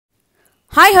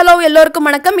Hi hello எல்லோருக்கும்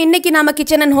வணக்கம். இன்னைக்கு நாம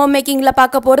கிச்சன் அண்ட் ஹோம் மேக்கிங்கில்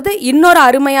பார்க்க போகிறது இன்னொரு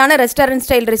அருமையான restaurant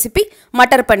style recipe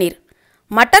matar paneer.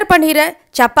 Matar பன்னீரை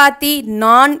சப்பாத்தி,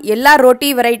 நான், எல்லா roti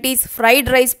varieties,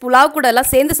 fried rice, pulao கூட எல்லாம்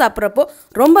சேர்ந்து சாப்பிட்றப்போ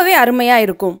ரொம்பவே அருமையாக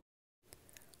இருக்கும்.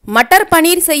 மட்டர்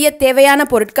பன்னீர் செய்ய தேவையான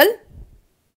பொருட்கள்: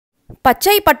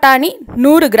 பச்சை பட்டாணி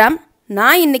 100 கிராம்.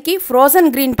 நான் இன்றைக்கி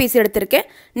ஃப்ரோசன் க்ரீன் பீஸ் எடுத்திருக்கேன்.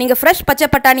 நீங்கள் ஃப்ரெஷ் பச்சை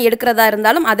பட்டாணி எடுக்கிறதா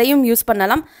இருந்தாலும் அதையும் யூஸ்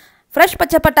பண்ணலாம். ஃப்ரெஷ்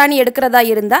பச்சை பட்டாணி எடுக்கிறதா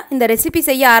இருந்தால் இந்த ரெசிபி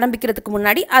செய்ய ஆரம்பிக்கிறதுக்கு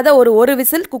முன்னாடி அதை ஒரு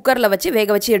விசில் குக்கரில் வச்சு வேக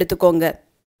வச்சு எடுத்துக்கோங்க.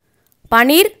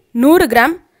 பன்னீர் 100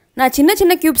 கிராம். நான் சின்ன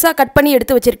சின்ன க்யூப்ஸாக கட் பண்ணி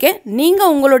எடுத்து வச்சுருக்கேன்.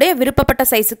 நீங்கள் உங்களுடைய விருப்பப்பட்ட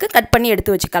சைஸுக்கு கட் பண்ணி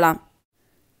எடுத்து வச்சுக்கலாம்.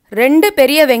 2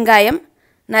 பெரிய வெங்காயம்.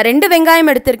 நான் 2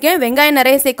 வெங்காயம் எடுத்திருக்கேன். வெங்காயம்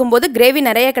நிறைய சேர்க்கும் போது கிரேவி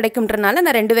நிறைய கிடைக்கும்ன்றனால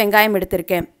நான் 2 வெங்காயம்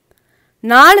எடுத்திருக்கேன்.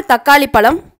 4 தக்காளி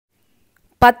பழம்,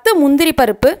 10 முந்திரி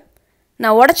பருப்பு.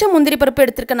 நான் உடச்ச முந்திரி பருப்பு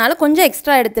எடுத்திருக்கனால கொஞ்சம்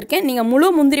எக்ஸ்ட்ரா எடுத்திருக்கேன். நீங்கள் முழு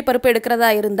முந்திரி பருப்பு எடுக்கிறதா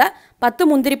இருந்தால் 10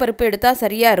 முந்திரி பருப்பு எடுத்தால்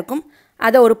சரியாக இருக்கும்.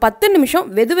 அதை ஒரு 10 நிமிஷம்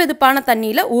வெது வெதுப்பான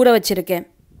தண்ணியில் ஊற வச்சுருக்கேன்.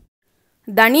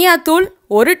 தனியாத்தூள்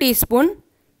 1 டீஸ்பூன்,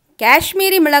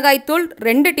 காஷ்மீரி மிளகாய்த்தூள்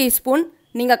 2 டீஸ்பூன்.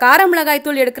 நீங்கள் கார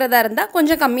மிளகாய்த்தூள் எடுக்கிறதா இருந்தால்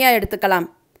கொஞ்சம் கம்மியாக எடுத்துக்கலாம்.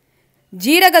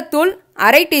 ஜீரகத்தூள்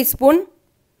 1/2 டீஸ்பூன்,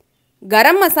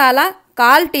 கரம் மசாலா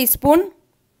 1/4 டீஸ்பூன்,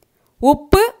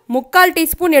 உப்பு 3/4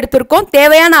 டீஸ்பூன் எடுத்திருக்கோம்.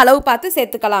 தேவையான அளவு பார்த்து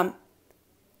சேர்த்துக்கலாம்.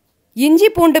 இஞ்சி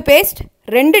பூண்டு பேஸ்ட்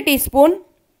 2 டீஸ்பூன்,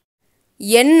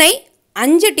 எண்ணெய்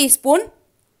 5 டீஸ்பூன்,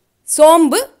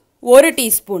 சோம்பு 1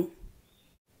 டீஸ்பூன்.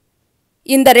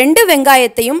 இந்த 2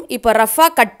 வெங்காயத்தையும் இப்போ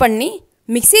ரஃப்பாக கட் பண்ணி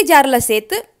மிக்ஸி ஜாரில்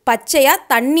சேர்த்து பச்சையாக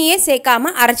தண்ணியே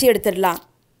சேர்க்காமல் அரைச்சி எடுத்துடலாம்.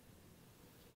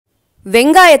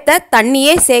 வெங்காயத்தை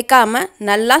தண்ணியே சேர்க்காமல்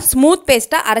நல்லா ஸ்மூத்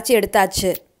பேஸ்ட்டாக அரைச்சி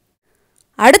எடுத்தாச்சு.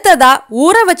 அடுத்ததாக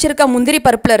ஊற வச்சிருக்க முந்திரி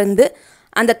பருப்புலேருந்து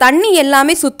அந்த தண்ணி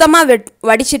எல்லாமே சுத்தமாக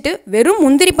வடிச்சிட்டு வெறும்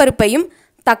முந்திரி பருப்பையும்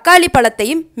தக்காளி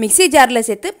பழத்தையும் மிக்ஸி ஜாரில்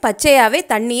சேர்த்து பச்சையாகவே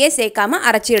தண்ணியே சேர்க்காமல்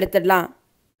அரைச்சி எடுத்துடலாம்.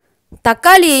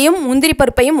 தக்காளியையும் முந்திரி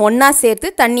பருப்பையும் ஒன்றா சேர்த்து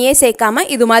தண்ணியே சேர்க்காமல்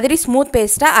இது மாதிரி ஸ்மூத்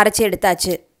பேஸ்ட்டாக அரைச்சி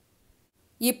எடுத்தாச்சு.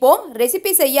 இப்போது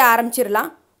ரெசிபி செய்ய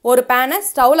ஆரம்பிச்சிடலாம். ஒரு பேனை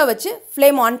ஸ்டவ்வில் வச்சு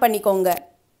ஃப்ளேம் ஆன் பண்ணிக்கோங்க.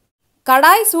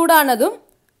 கடாய் சூடானதும்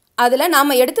அதில்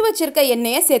நாம் எடுத்து வச்சுருக்க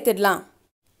எண்ணெயை சேர்த்துடலாம்.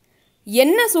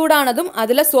 எண்ணெய் சூடானதும்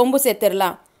அதில் சோம்பு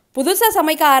சேர்த்துடலாம். புதுசாக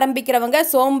சமைக்க ஆரம்பிக்கிறவங்க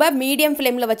சோம்பை மீடியம்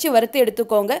ஃப்ளேமில் வச்சு வறுத்து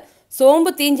எடுத்துக்கோங்க. சோம்பு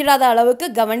தீஞ்சிடாத அளவுக்கு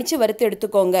கவனித்து வறுத்து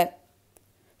எடுத்துக்கோங்க.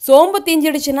 சோம்பு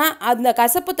தீஞ்சிடுச்சுன்னா அந்த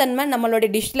கசப்பு தன்மை நம்மளுடைய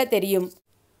டிஷ்ஷில் தெரியும்.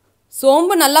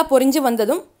 சோம்பு நல்லா பொரிஞ்சு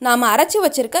வந்ததும் நாம் அரைச்சி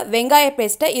வச்சுருக்க வெங்காய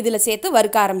பேஸ்ட்டை இதில் சேர்த்து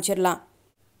வறுக்க ஆரம்பிச்சிடலாம்.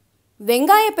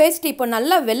 வெங்காய பேஸ்ட் இப்போ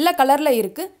நல்லா வெள்ளை கலரில்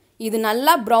இருக்குது. இது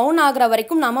நல்லா ப்ரௌன் ஆகிற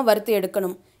வரைக்கும் நாம் வறுத்து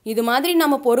எடுக்கணும். இது மாதிரி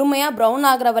நம்ம பொறுமையாக ப்ரௌன்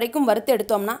ஆகிற வரைக்கும் வறுத்து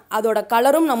எடுத்தோம்னா அதோட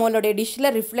கலரும் நம்மளுடைய டிஷ்ஷில்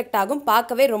ரிஃப்ளெக்ட் ஆகும்.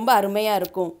 பார்க்கவே ரொம்ப அருமையாக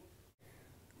இருக்கும்.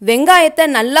 வெங்காயத்தை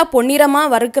நல்லா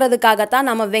பொன்னிறமாக வறுக்கிறதுக்காகத்தான்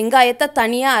நம்ம வெங்காயத்தை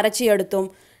தனியாக அரைச்சி எடுத்தோம்.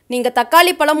 நீங்கள்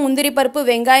தக்காளி பழம், முந்திரி பருப்பு,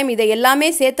 வெங்காயம் இதை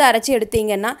எல்லாமே சேர்த்து அரைச்சி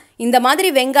எடுத்தீங்கன்னா இந்த மாதிரி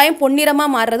வெங்காயம்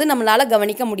பொன்னிறமாக மாறுறது நம்மளால்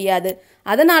கவனிக்க முடியாது.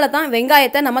 அதனால தான்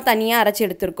வெங்காயத்தை நம்ம தனியாக அரைச்சி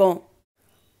எடுத்திருக்கோம்.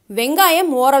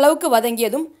 வெங்காயம் ஓரளவுக்கு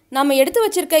வதங்கியதும் நம்ம எடுத்து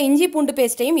வச்சுருக்க இஞ்சி பூண்டு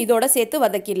பேஸ்ட்டையும் இதோட சேர்த்து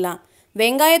வதக்கிடலாம்.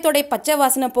 வெங்காயத்தோடைய பச்சை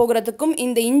வாசனை போகிறதுக்கும்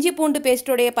இந்த இஞ்சி பூண்டு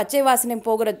பேஸ்ட்டோடைய பச்சை வாசனை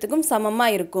போகிறதுக்கும்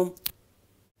சமமாக இருக்கும்.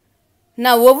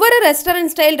 நான் ஒவ்வொரு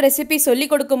ரெஸ்டாரண்ட் ஸ்டைல் ரெசிபி சொல்லி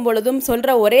கொடுக்கும் பொழுதும்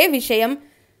சொல்கிற ஒரே விஷயம்,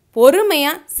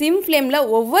 பொறுமையாக சிம் ஃப்ளேமில்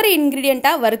ஒவ்வொரு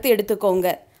இன்க்ரீடியண்ட்டாக வறுத்து எடுத்துக்கோங்க.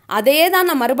 அதையே தான்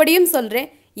நான் மறுபடியும்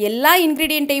சொல்கிறேன். எல்லா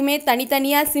இன்க்ரீடியண்ட்டையுமே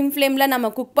தனித்தனியாக சிம் ஃப்ளேமில்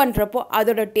நம்ம குக் பண்ணுறப்போ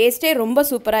அதோட டேஸ்ட்டே ரொம்ப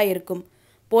சூப்பராக இருக்கும்.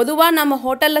 பொதுவாக நம்ம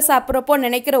ஹோட்டலில் சாப்பிட்றப்போ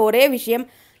நினைக்கிற ஒரே விஷயம்,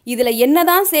 இதில் என்ன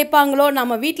தான் சேர்ப்பாங்களோ,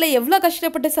 நம்ம வீட்டில் எவ்வளோ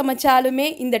கஷ்டப்பட்டு சமைச்சாலுமே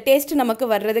இந்த டேஸ்ட்டு நமக்கு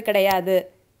வர்றது கிடையாது.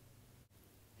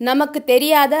 நமக்கு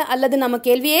தெரியாத அல்லது நம்ம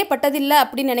கேள்வியே பட்டதில்லை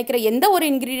அப்படின்னு நினைக்கிற எந்த ஒரு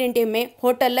இன்க்ரீடியண்ட்டையுமே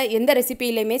ஹோட்டலில் எந்த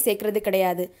ரெசிபியிலையுமே சேர்க்குறது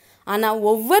கிடையாது. ஆனால்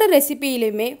ஒவ்வொரு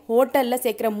ரெசிபியிலையுமே ஹோட்டலில்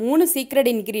சேர்க்குற 3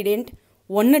 secret ingredient: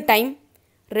 1 time,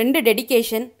 2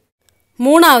 dedication,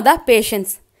 3ஆவதா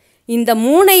patience. இந்த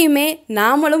 3ஐயுமே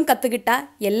நாமளும் கற்றுக்கிட்டா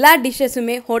எல்லா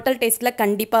டிஷ்ஷஸுமே ஹோட்டல் டேஸ்ட்டில்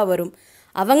கண்டிப்பாக வரும்.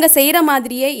 அவங்க செய்கிற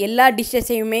மாதிரியே எல்லா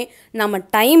டிஷ்ஷஸையுமே நம்ம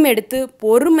டைம் எடுத்து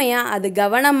பொறுமையாக அது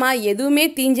கவனமாக எதுவுமே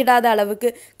தீஞ்சிடாத அளவுக்கு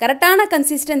கரெக்டான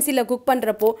கன்சிஸ்டன்சியில் குக்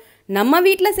பண்ணுறப்போ நம்ம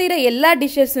வீட்டில் செய்கிற எல்லா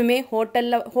டிஷ்ஷஸுமே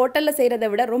ஹோட்டலில் செய்கிறத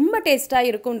விட ரொம்ப டேஸ்ட்டாக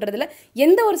இருக்குன்றதுல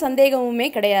எந்த ஒரு சந்தேகமுமே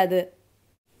கிடையாது.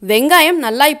 வெங்காயம்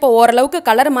நல்லா இப்போ ஓரளவுக்கு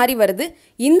கலர் மாதிரி வருது.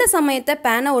 இந்த சமயத்தை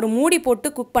பேனை ஒரு மூடி போட்டு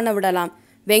குக் பண்ண விடலாம்.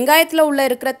 வெங்காயத்தில் உள்ள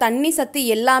இருக்கிற தண்ணி சத்து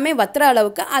எல்லாமே வத்துற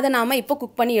அளவுக்கு அதை நாம் இப்போ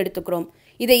குக் பண்ணி எடுத்துக்கிறோம்.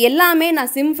 இதை எல்லாமே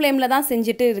நான் சிம் ஃப்ளேமில் தான்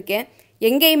செஞ்சுட்டு இருக்கேன்.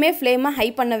 எங்கேயுமே ஃப்ளேமை ஹை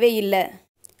பண்ணவே இல்லை.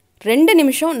 2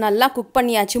 நிமிஷம் நல்லா குக்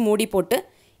பண்ணியாச்சு மூடி போட்டு.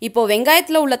 இப்போது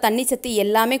வெங்காயத்தில் உள்ள தண்ணி சத்து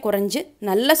எல்லாமே குறைஞ்சி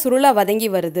நல்ல சுருளாக வதங்கி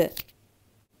வருது.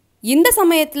 இந்த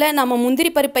சமயத்தில் நம்ம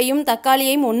முந்திரி பருப்பையும்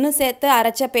தக்காளியையும் ஒன்று சேர்த்து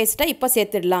அரைச்ச பேஸ்ட்டை இப்போ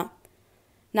சேர்த்துடலாம்.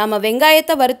 நம்ம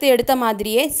வெங்காயத்தை வறுத்து எடுத்த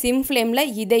மாதிரியே சிம் ஃப்ளேமில்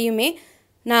இதையுமே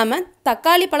நாம்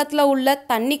தக்காளி பழத்தில் உள்ள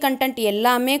தண்ணி கண்டென்ட்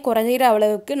எல்லாமே குறையிற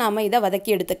அளவுக்கு நாம் இதை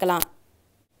வதக்கி எடுத்துக்கலாம்.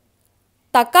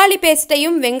 தக்காளி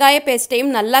பேஸ்ட்டையும் வெங்காய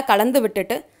பேஸ்ட்டையும் நல்லா கலந்து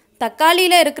விட்டுட்டு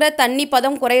தக்காளியில் இருக்கிற தண்ணி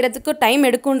பதம் குறையிறதுக்கு டைம்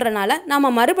எடுக்குன்றனால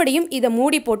நாம் மறுபடியும் இதை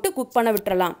மூடி போட்டு குக் பண்ண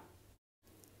விட்டுறலாம்.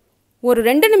 ஒரு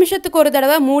 2 நிமிஷத்துக்கு ஒரு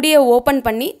தடவை மூடியை ஓப்பன்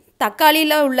பண்ணி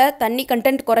தக்காளியில் உள்ள தண்ணி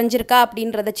கண்டென்ட் குறைஞ்சிருக்கா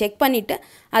அப்படின்றத செக் பண்ணிவிட்டு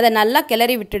அதை நல்லா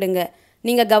கிளறி விட்டுடுங்க.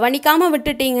 நீங்கள் கவனிக்காமல்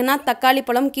விட்டுட்டிங்கன்னா தக்காளி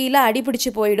பழம் கீழே அடிபிடிச்சு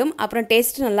போயிடும், அப்புறம்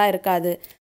டேஸ்ட் நல்லா இருக்காது.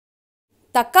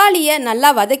 தக்காளியை நல்லா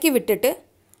வதக்கி விட்டுட்டு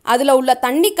அதில் உள்ள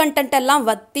தண்ணி கண்டென்ட் எல்லாம்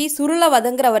வற்றி சுருளை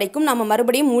வதங்குற வரைக்கும் நம்ம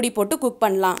மறுபடியும் மூடி போட்டு குக்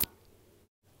பண்ணலாம்.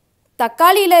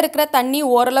 தக்காளியில் இருக்கிற தண்ணி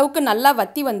ஓரளவுக்கு நல்லா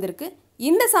வற்றி வந்திருக்கு.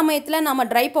 இந்த சமயத்தில் நம்ம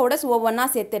ட்ரை பவுடர்ஸ் ஒவ்வொன்றா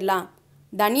சேர்த்துடலாம்.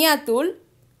 தனியாத்தூள்,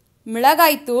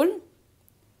 மிளகாய்த்தூள்,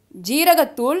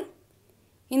 ஜீரகத்தூள்,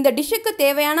 இந்த டிஷ்ஷுக்கு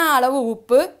தேவையான அளவு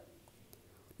உப்பு.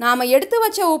 நாம் எடுத்து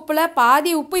வச்ச உப்பில்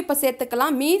பாதி உப்பு இப்போ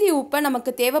சேர்த்துக்கலாம், மீதி உப்பை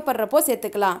நமக்கு தேவைப்படுறப்போ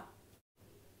சேர்த்துக்கலாம்.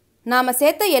 நாம்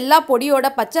சேர்த்த எல்லா பொடியோட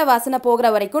பச்சை வாசனை போகிற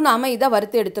வரைக்கும் நாம் இதை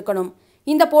வறுத்து எடுத்துக்கணும்.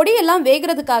 இந்த பொடியெல்லாம்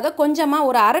வேகிறதுக்காக கொஞ்சமாக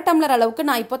ஒரு 1/2 டம்ளர் அளவுக்கு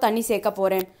நான் இப்போ தண்ணி சேர்க்க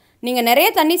போகிறேன். நீங்கள் நிறைய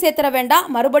தண்ணி சேர்த்துற வேண்டாம்,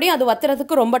 மறுபடியும் அது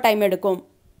வத்துறதுக்கு ரொம்ப டைம் எடுக்கும்.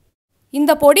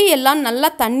 இந்த பொடி எல்லாம் நல்லா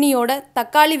தண்ணியோட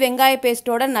தக்காளி வெங்காய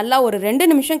பேஸ்ட்டோட நல்லா ஒரு 2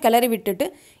 நிமிஷம் கிளறி விட்டுட்டு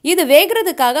இது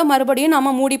வேகிறதுக்காக மறுபடியும்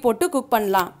நாம் மூடி போட்டு குக்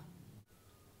பண்ணலாம்.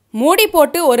 மூடி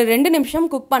போட்டு ஒரு 2 நிமிஷம்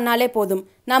குக் பண்ணாலே போதும்.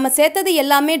 நாம் சேர்த்தது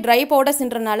எல்லாமே ட்ரை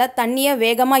பவுடர்ஸ்ன்றனால தண்ணியை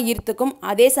வேகமாக ஈர்த்துக்கும்,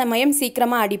 அதே சமயம்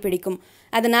சீக்கிரமாக அடிப்பிடிக்கும்.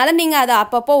 அதனால் நீங்கள் அதை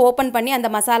அப்பப்போ ஓப்பன் பண்ணி அந்த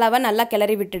மசாலாவை நல்லா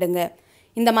கிளறி விட்டுடுங்க.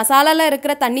 இந்த மசாலாவில்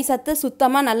இருக்கிற தண்ணி சத்து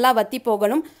சுத்தமாக நல்லா வற்றி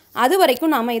போகணும். அது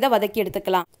வரைக்கும் நாம் இதை வதக்கி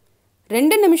எடுத்துக்கலாம்.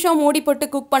 2 நிமிஷம் மூடி போட்டு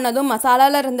குக் பண்ணதும்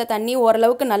மசாலாவில் இருந்த தண்ணி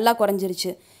ஓரளவுக்கு நல்லா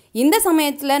குறைஞ்சிருச்சு. இந்த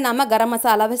சமயத்தில் நம்ம கரம்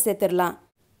மசாலாவை சேர்த்துடலாம்.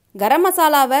 கரம்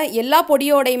மசாலாவை எல்லா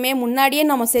பொடியோடையுமே முன்னாடியே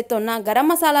நம்ம சேர்த்தோன்னா கரம்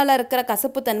மசாலாவில் இருக்கிற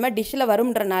கசப்பு தன்மை டிஷ்ஷில்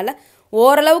வரும்ன்றனால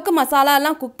ஓரளவுக்கு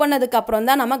மசாலாலாம் குக் பண்ணதுக்கப்புறம்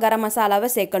தான் நம்ம கரம் மசாலாவை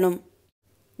சேர்க்கணும்.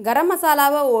 கரம்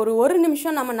மசாலாவை ஒரு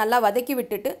நிமிஷம் நம்ம நல்லா வதக்கி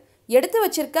விட்டுட்டு எடுத்து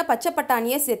வச்சுருக்க பச்சை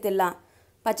பட்டாணியை சேர்த்துடலாம்.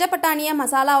 பச்சை பட்டாணியை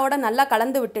மசாலாவோட நல்லா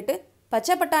கலந்து விட்டுட்டு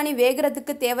பச்சை பட்டாணி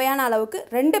வேகிறதுக்கு தேவையான அளவுக்கு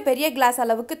 2 பெரிய கிளாஸ்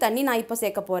அளவுக்கு தண்ணி நான் இப்போ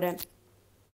சேர்க்க போகிறேன்.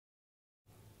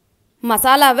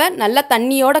 மசாலாவை நல்லா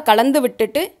தண்ணியோட கலந்து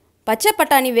விட்டுட்டு பச்சை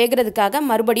பட்டாணி வேகிறதுக்காக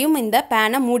மறுபடியும் இந்த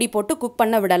பேனை மூடி போட்டு குக்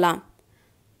பண்ண விடலாம்.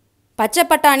 பச்சை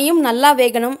பட்டாணியும் நல்லா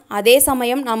வேகணும், அதே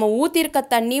சமயம் நாம் ஊற்றிருக்க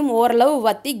தண்ணியும் ஓரளவு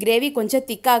வற்றி கிரேவி கொஞ்சம்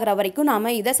திக்காகிற வரைக்கும்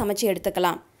நாம் இதை சமைச்சு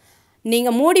எடுத்துக்கலாம்.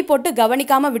 நீங்கள் மூடி போட்டு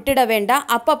கவனிக்காமல் விட்டுட வேண்டாம்,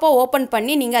 அப்பப்போ ஓப்பன்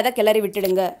பண்ணி நீங்கள் அதை கிளறி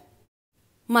விட்டுடுங்க.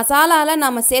 மசாலாவில்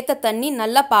நாம் சேர்த்த தண்ணி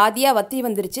நல்லா பாதியாக வற்றி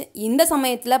வந்துருச்சு. இந்த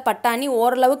சமயத்தில் பட்டாணி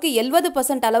ஓரளவுக்கு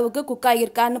 70% அளவுக்கு குக்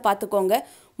ஆகியிருக்கான்னு பார்த்துக்கோங்க.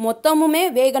 மொத்தமுமே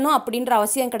வேகணும் அப்படின்ற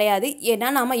அவசியம் கிடையாது, ஏன்னா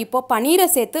நாம் இப்போ பன்னீரை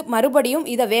சேர்த்து மறுபடியும்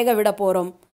இதை வேக விட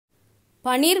போகிறோம்.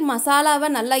 பன்னீர் மசாலாவை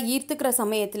நல்லா ஈர்த்துக்கிற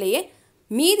சமயத்திலேயே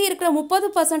மீதி இருக்கிற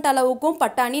 30% அளவுக்கும்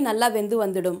பட்டாணி நல்லா வெந்து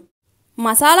வந்துடும்.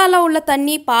 மசாலாவில் உள்ள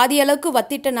தண்ணி பாதி அளவுக்கு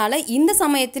வத்திட்டனால இந்த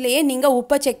சமயத்திலேயே நீங்கள்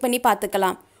உப்பை செக் பண்ணி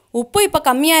பார்த்துக்கலாம். உப்பு இப்போ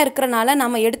கம்மியாக இருக்கிறனால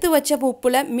நம்ம எடுத்து வச்ச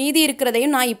உப்பில் மீதி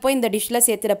இருக்கிறதையும் நான் இப்போ இந்த டிஷ்ஷில்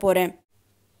சேர்த்துட போகிறேன்.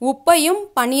 உப்பையும்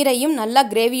பன்னீரையும் நல்லா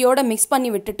கிரேவியோடு மிக்ஸ் பண்ணி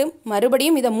விட்டுட்டு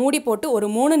மறுபடியும் இதை மூடி போட்டு ஒரு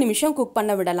 3 நிமிஷம் குக்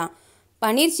பண்ண விடலாம்.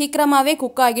 பன்னீர் சீக்கிரமாகவே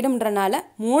குக் ஆகிடும்ன்றனால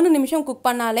 3 நிமிஷம் குக்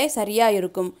பண்ணாலே சரியாக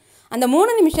இருக்கும். அந்த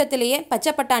 3 நிமிஷத்துலேயே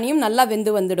பச்சை பட்டாணியும் நல்லா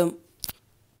வெந்து வந்துடும்.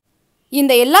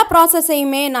 இந்த எல்லா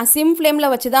ப்ராசஸையுமே நான் சிம்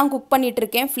ஃப்ளேமில் வச்சு தான் குக்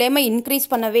பண்ணிகிட்ருக்கேன், ஃப்ளேமை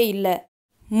இன்க்ரீஸ் பண்ணவே இல்லை.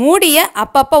 மூடியை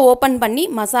அப்பப்போ ஓப்பன் பண்ணி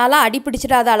மசாலா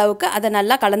அடிப்பிடிச்சிடாத அளவுக்கு அதை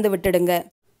நல்லா கலந்து விட்டுடுங்க.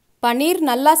 பன்னீர்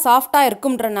நல்லா சாஃப்டாக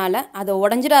இருக்கும்ன்றனால அதை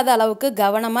உடஞ்சிடாத அளவுக்கு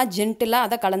கவனமாக ஜென்டிலாக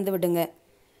அதை கலந்து விடுங்க.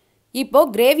 இப்போது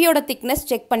கிரேவியோட திக்னஸ்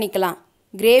செக் பண்ணிக்கலாம்.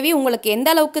 கிரேவி உங்களுக்கு எந்த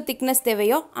அளவுக்கு திக்னஸ்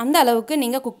தேவையோ அந்த அளவுக்கு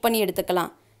நீங்கள் குக் பண்ணி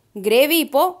எடுத்துக்கலாம். கிரேவி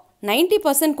இப்போது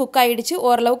 90% குக் ஆகிடுச்சு,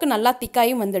 ஓரளவுக்கு நல்லா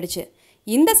திக்காயும் வந்துடுச்சு.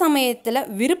 இந்த சமயத்தில்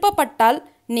விருப்பப்பட்டால்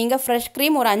நீங்கள் ஃப்ரெஷ்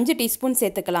க்ரீம் ஒரு 5 டீஸ்பூன்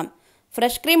சேர்த்துக்கலாம்.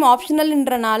 ஃப்ரெஷ் க்ரீம்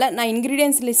ஆப்ஷனல்ன்றனால நான்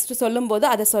இன்க்ரீடியன்ஸ் லிஸ்ட்டு சொல்லும்போது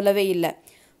அதை சொல்லவே இல்லை.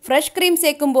 ஃப்ரெஷ் க்ரீம்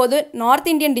சேர்க்கும்போது நார்த்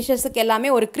இந்தியன் டிஷ்ஷஸுக்கு எல்லாமே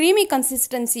ஒரு க்ரீமி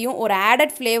கன்சிஸ்டன்சியும் ஒரு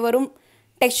ஆடட் ஃப்ளேவரும்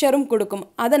டெக்ஸ்சரும் கொடுக்கும்.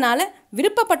 அதனால்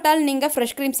விருப்பப்பட்டால் நீங்கள்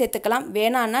ஃப்ரெஷ் க்ரீம் சேர்த்துக்கலாம்,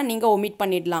 வேணான்னா நீங்கள் ஒமிட்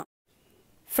பண்ணிடலாம்.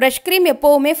 ஃப்ரெஷ் க்ரீம்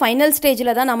எப்போவுமே ஃபைனல் ஸ்டேஜில்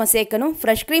தான் நம்ம சேர்க்கணும்.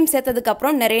 ஃப்ரெஷ் க்ரீம்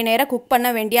சேர்த்ததுக்கப்புறம் நிறைய நேரம் குக் பண்ண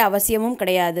வேண்டிய அவசியமும்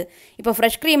கிடையாது. இப்போ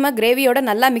ஃப்ரெஷ் க்ரீமை கிரேவியோட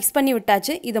நல்லா மிக்ஸ் பண்ணி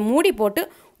விட்டாச்சு. இதை மூடி போட்டு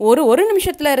ஒரு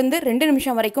நிமிஷத்துல இருந்து 2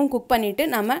 நிமிஷம் வரைக்கும் குக் பண்ணிவிட்டு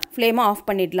நம்ம ஃப்ளேமை ஆஃப்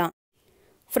பண்ணிடலாம்.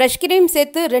 ஃப்ரெஷ் க்ரீம்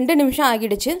சேர்த்து 2 நிமிஷம்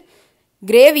ஆகிடுச்சு,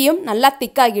 கிரேவியும் நல்லா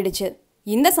திக்காகிடுச்சு.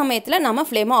 இந்த சமயத்தில் நம்ம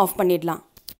ஃப்ளேமை ஆஃப் பண்ணிடலாம்.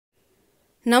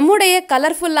 நம்முடைய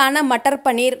கலர்ஃபுல்லான மட்டர்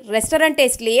பன்னீர் ரெஸ்டாரண்ட்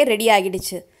டேஸ்ட்லேயே ரெடி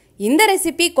ஆகிடுச்சு. இந்த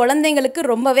ரெசிபி குழந்தைங்களுக்கு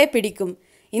ரொம்பவே பிடிக்கும்.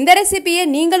 இந்த ரெசிபியை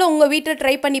நீங்களும் உங்கள் வீட்டில்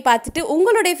ட்ரை பண்ணி பார்த்துட்டு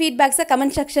உங்களுடைய ஃபீட்பேக்ஸை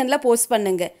கமெண்ட் செக்ஷனில் போஸ்ட்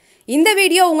பண்ணுங்கள். இந்த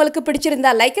வீடியோ உங்களுக்கு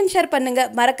பிடிச்சிருந்தா லைக் அண்ட் ஷேர் பண்ணுங்கள்.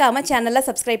 மறக்காமல் சேனலை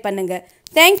சப்ஸ்கிரைப் பண்ணுங்கள்.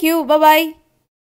 Thank you, bye bye.